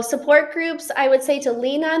 support groups, I would say to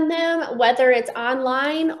lean on them, whether it's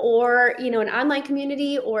online or, an online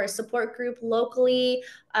community or a support group locally.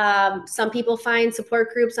 Some people find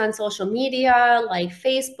support groups on social media like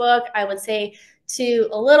Facebook. I would say to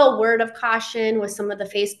a little word of caution with some of the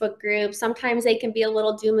Facebook groups. Sometimes they can be a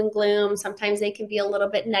little doom and gloom. Sometimes they can be a little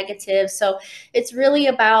bit negative. So it's really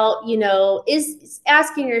about, is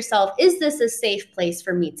asking yourself, is this a safe place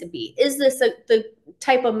for me to be? Is this the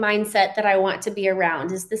type of mindset that I want to be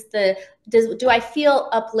around? Is this do I feel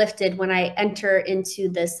uplifted when I enter into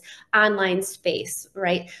this online space,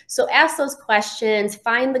 right? So ask those questions,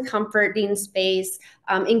 find the comforting space,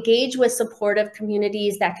 engage with supportive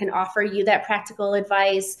communities that can offer you that practical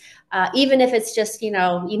advice. Even if it's just, you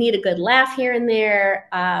need a good laugh here and there.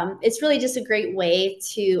 It's really just a great way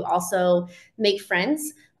to also make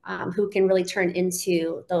friends who can really turn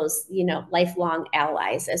into those, lifelong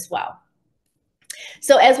allies as well.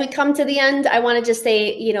 So as we come to the end, I want to just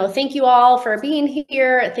say, thank you all for being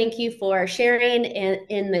here. Thank you for sharing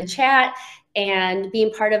in the chat and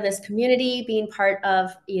being part of this community, being part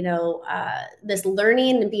of, this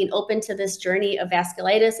learning and being open to this journey of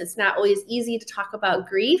vasculitis. It's not always easy to talk about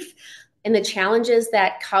grief and the challenges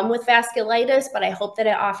that come with vasculitis, but I hope that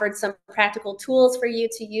it offered some practical tools for you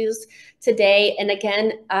to use today. And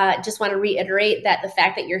again, just want to reiterate that the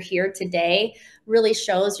fact that you're here today really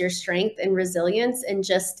shows your strength and resilience, and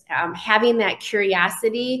just having that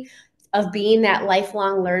curiosity of being that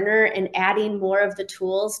lifelong learner and adding more of the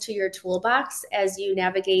tools to your toolbox as you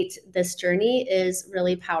navigate this journey is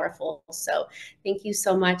really powerful. So thank you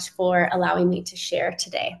so much for allowing me to share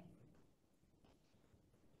today.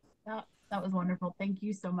 That was wonderful. Thank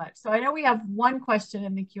you so much. So I know we have one question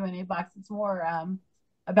in the Q&A box. It's more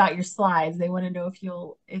about your slides. They want to know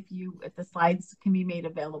if the slides can be made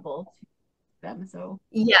available to them. So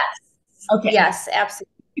yes, okay, yes,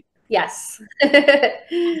 absolutely, yes.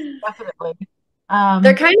 definitely.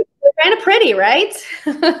 They're kind of pretty, right?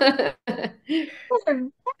 I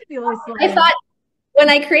thought when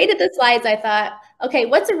I created the slides, I thought, okay,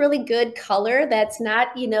 what's a really good color that's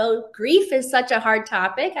not, grief is such a hard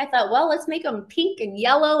topic. I thought, well, let's make them pink and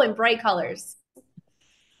yellow and bright colors.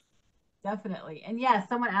 Definitely. And yes,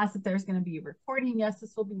 someone asked if there's going to be a recording. Yes,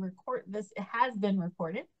 this will be recorded. This has been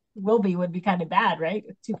recorded. Will be would be kind of bad, right?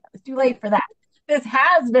 It's too late for that. This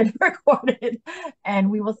has been recorded, and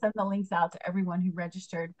we will send the links out to everyone who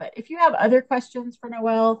registered. But if you have other questions for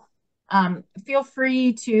Noelle, feel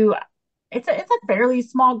free to. It's a fairly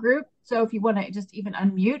small group, so if you want to just even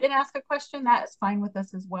unmute and ask a question, that is fine with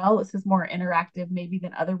us as well. This is more interactive maybe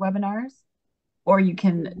than other webinars, or you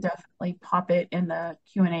can definitely pop it in the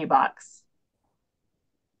Q&A box.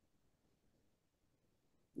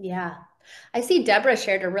 Yeah. I see Deborah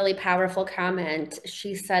shared a really powerful comment.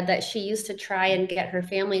 She said that she used to try and get her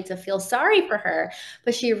family to feel sorry for her,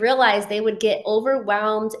 but she realized they would get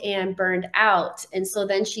overwhelmed and burned out. And so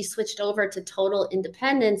then she switched over to total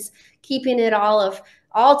independence, keeping it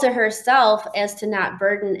all to herself as to not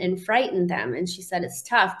burden and frighten them. And she said it's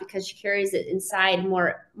tough because she carries it inside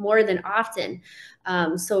more than often.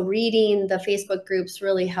 So reading the Facebook groups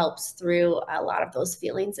really helps through a lot of those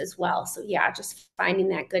feelings as well. So yeah, just finding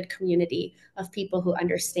that good community of people who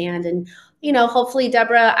understand. And, hopefully,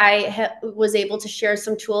 Deborah, I was able to share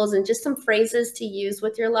some tools and just some phrases to use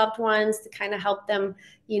with your loved ones to kind of help them,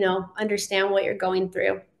 understand what you're going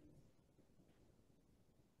through.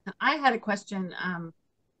 I had a question.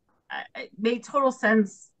 It made total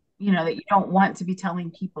sense, that you don't want to be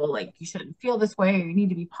telling people like you shouldn't feel this way or you need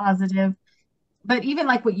to be positive. But even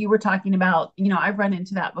like what you were talking about, I've run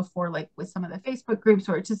into that before, like with some of the Facebook groups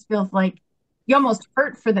where it just feels like you almost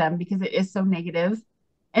hurt for them because it is so negative.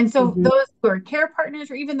 And so Mhm. those who are care partners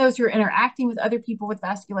or even those who are interacting with other people with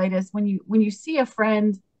vasculitis, when you see a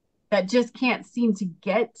friend that just can't seem to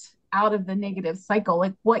get out of the negative cycle,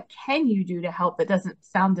 like what can you do to help that doesn't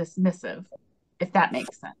sound dismissive, if that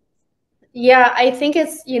makes sense? Yeah, I think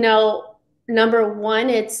it's, number one,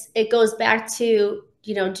 it goes back to,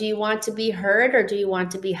 do you want to be heard or do you want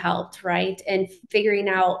to be helped, right? And figuring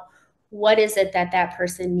out what is it that that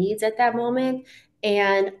person needs at that moment.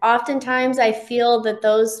 And oftentimes I feel that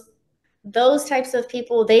those types of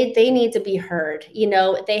people, they need to be heard.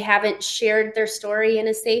 They haven't shared their story in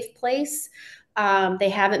a safe place. They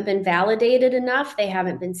haven't been validated enough, they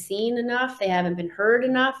haven't been seen enough, they haven't been heard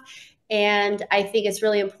enough. And I think it's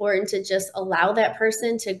really important to just allow that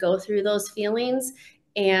person to go through those feelings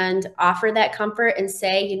and offer that comfort and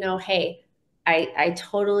say, hey, I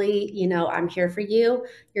totally, I'm here for you.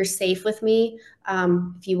 You're safe with me.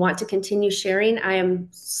 If you want to continue sharing, I am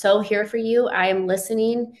so here for you. I am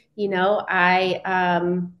listening. I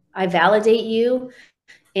validate you,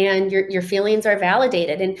 and your feelings are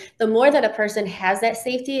validated. And the more that a person has that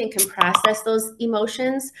safety and can process those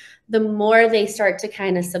emotions, the more they start to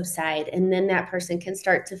kind of subside, and then that person can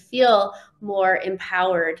start to feel more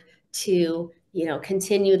empowered to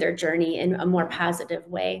continue their journey in a more positive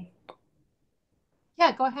way.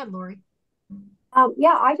 Yeah, go ahead, Lori.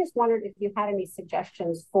 Yeah, I just wondered if you had any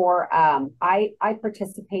suggestions for, I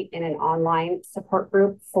participate in an online support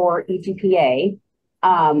group for EGPA,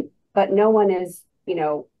 but no one is,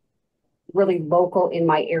 really local in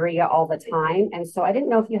my area all the time. And so I didn't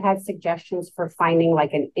know if you had suggestions for finding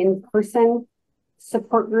like an in-person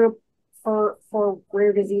support group for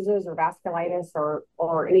rare diseases or vasculitis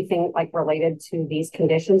or anything like related to these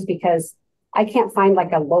conditions, because I can't find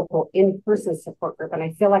like a local in-person support group, and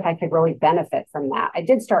I feel like I could really benefit from that. I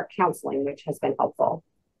did start counseling, which has been helpful.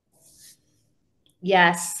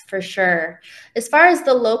 Yes, for sure. As far as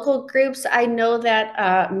the local groups, I know that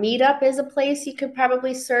Meetup is a place you could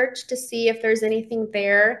probably search to see if there's anything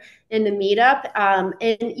there in the Meetup.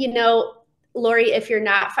 And, Lori, if you're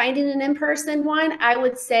not finding an in-person one, I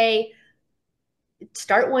would say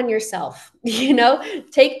start one yourself.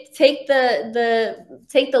 Take the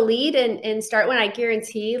lead and start one. I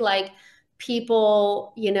guarantee, like,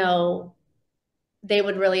 people, they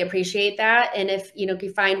would really appreciate that. And if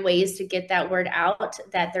you find ways to get that word out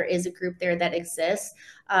that there is a group there that exists,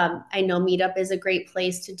 I know Meetup is a great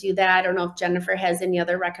place to do that. I don't know if Jennifer has any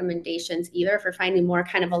other recommendations either for finding more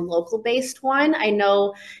kind of a local based one. I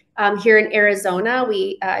know here in Arizona,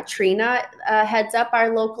 Trina heads up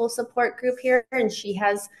our local support group here, and she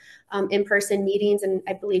has in-person meetings, and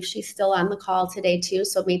I believe she's still on the call today too,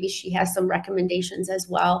 so maybe she has some recommendations as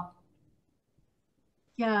well.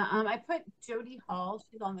 Yeah, I put Jody Hall.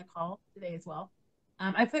 She's on the call today as well.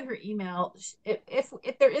 I put her email.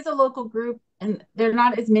 If there is a local group, and they're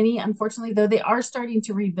not as many, unfortunately, though they are starting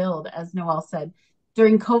to rebuild, as Noelle said.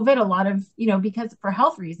 During COVID, a lot of, because for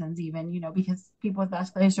health reasons, even, because people with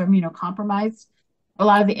vasculitis are immunocompromised, a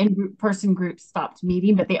lot of the in-person groups stopped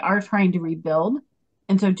meeting, but they are trying to rebuild.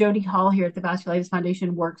 And so Jody Hall here at the Vasculitis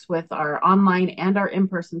Foundation works with our online and our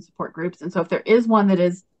in-person support groups. And so if there is one that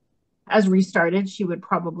has restarted, she would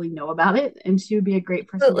probably know about it, and she would be a great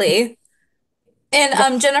person. Absolutely.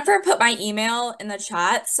 And Jennifer put my email in the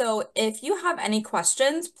chat. So if you have any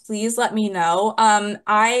questions, please let me know.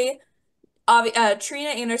 Trina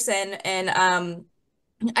Anderson and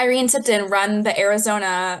Irene Tipton run the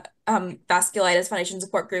Arizona Vasculitis Foundation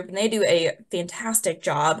support group, and they do a fantastic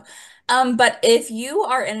job. But if you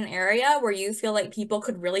are in an area where you feel like people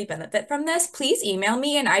could really benefit from this, please email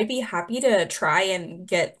me and I'd be happy to try and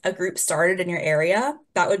get a group started in your area.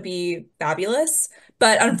 That would be fabulous.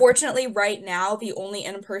 But unfortunately, right now, the only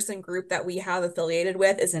in-person group that we have affiliated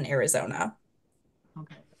with is in Arizona.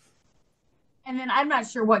 Okay. And then I'm not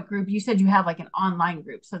sure what group you said you have, like an online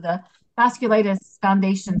group. So the Vasculitis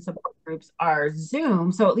Foundation support groups are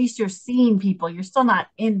Zoom. So at least you're seeing people. You're still not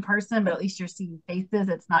in person, but at least you're seeing faces.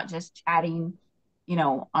 It's not just chatting,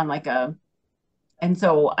 on like a. And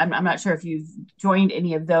so I'm not sure if you've joined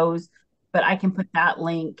any of those, but I can put that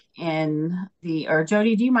link in or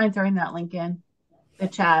Jody, do you mind throwing that link in the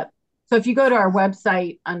chat? So if you go to our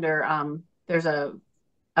website under, there's a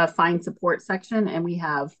find support section, and we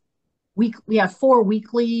have 4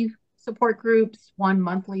 weekly support groups, 1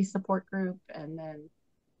 monthly support group, and then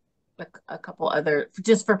a couple other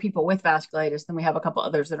just for people with vasculitis. Then we have a couple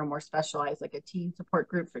others that are more specialized, like a teen support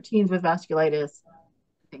group for teens with vasculitis,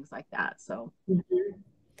 things like that. So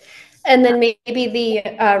And then maybe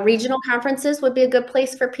the regional conferences would be a good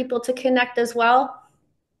place for people to connect as well.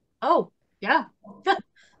 Oh, yeah. Oh,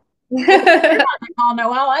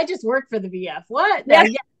 Noelle, I just work for the VF. What? No,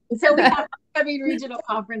 yeah. So we have upcoming regional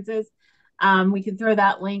conferences. We can throw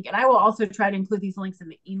that link, and I will also try to include these links in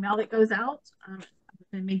the email that goes out. I've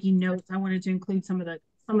been making notes. I wanted to include some of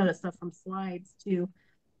the stuff from slides too.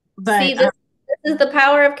 But see, this is the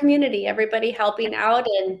power of community. Everybody helping out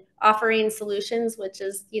and offering solutions, which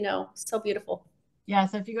is, so beautiful. yeah,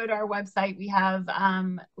 so if you go to our website, we have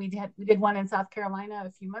we did one in South Carolina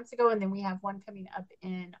a few months ago, and then we have one coming up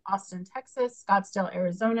in Austin, Texas, Scottsdale,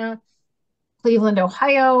 Arizona, Cleveland,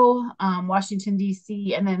 Ohio, Washington,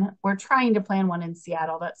 D.C., and then we're trying to plan one in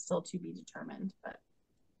Seattle. That's still to be determined.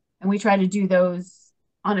 And we try to do those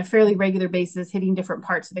on a fairly regular basis, hitting different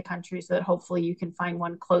parts of the country so that hopefully you can find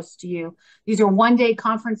one close to you. These are one-day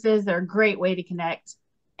conferences. They're a great way to connect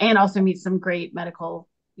and also meet some great medical,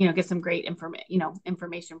 get some great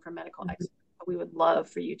information from medical experts. We would love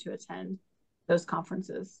for you to attend those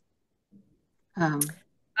conferences.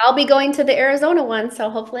 I'll be going to the Arizona one,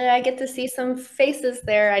 so hopefully I get to see some faces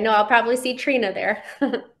there. I know I'll probably see Trina there.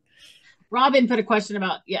 Robin put a question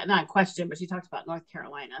about, not a question, but she talked about North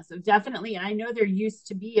Carolina. So definitely, and I know there used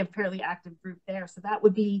to be a fairly active group there. So that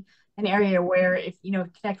would be an area where if,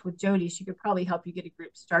 connect with Jody, she could probably help you get a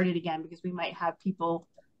group started again, because we might have people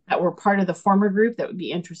that were part of the former group that would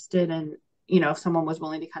be interested in, if someone was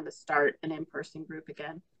willing to kind of start an in-person group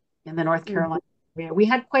again in the North Carolina area. We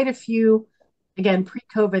had quite a few, again,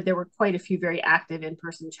 pre-COVID, there were quite a few very active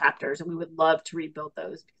in-person chapters, and we would love to rebuild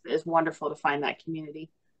those because it is wonderful to find that community.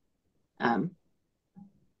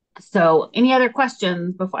 So any other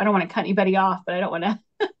questions before? I don't want to cut anybody off, but I don't want to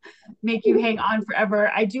make you hang on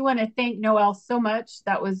forever. I do want to thank Noelle so much.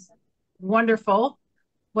 That was wonderful.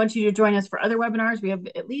 I want you to join us for other webinars. We have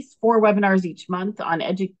at least 4 webinars each month on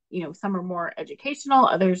some are more educational,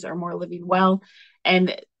 others are more living well.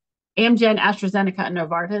 And Amgen, AstraZeneca, and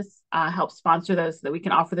Novartis help sponsor those so that we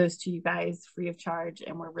can offer those to you guys free of charge.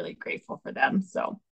 And we're really grateful for them. So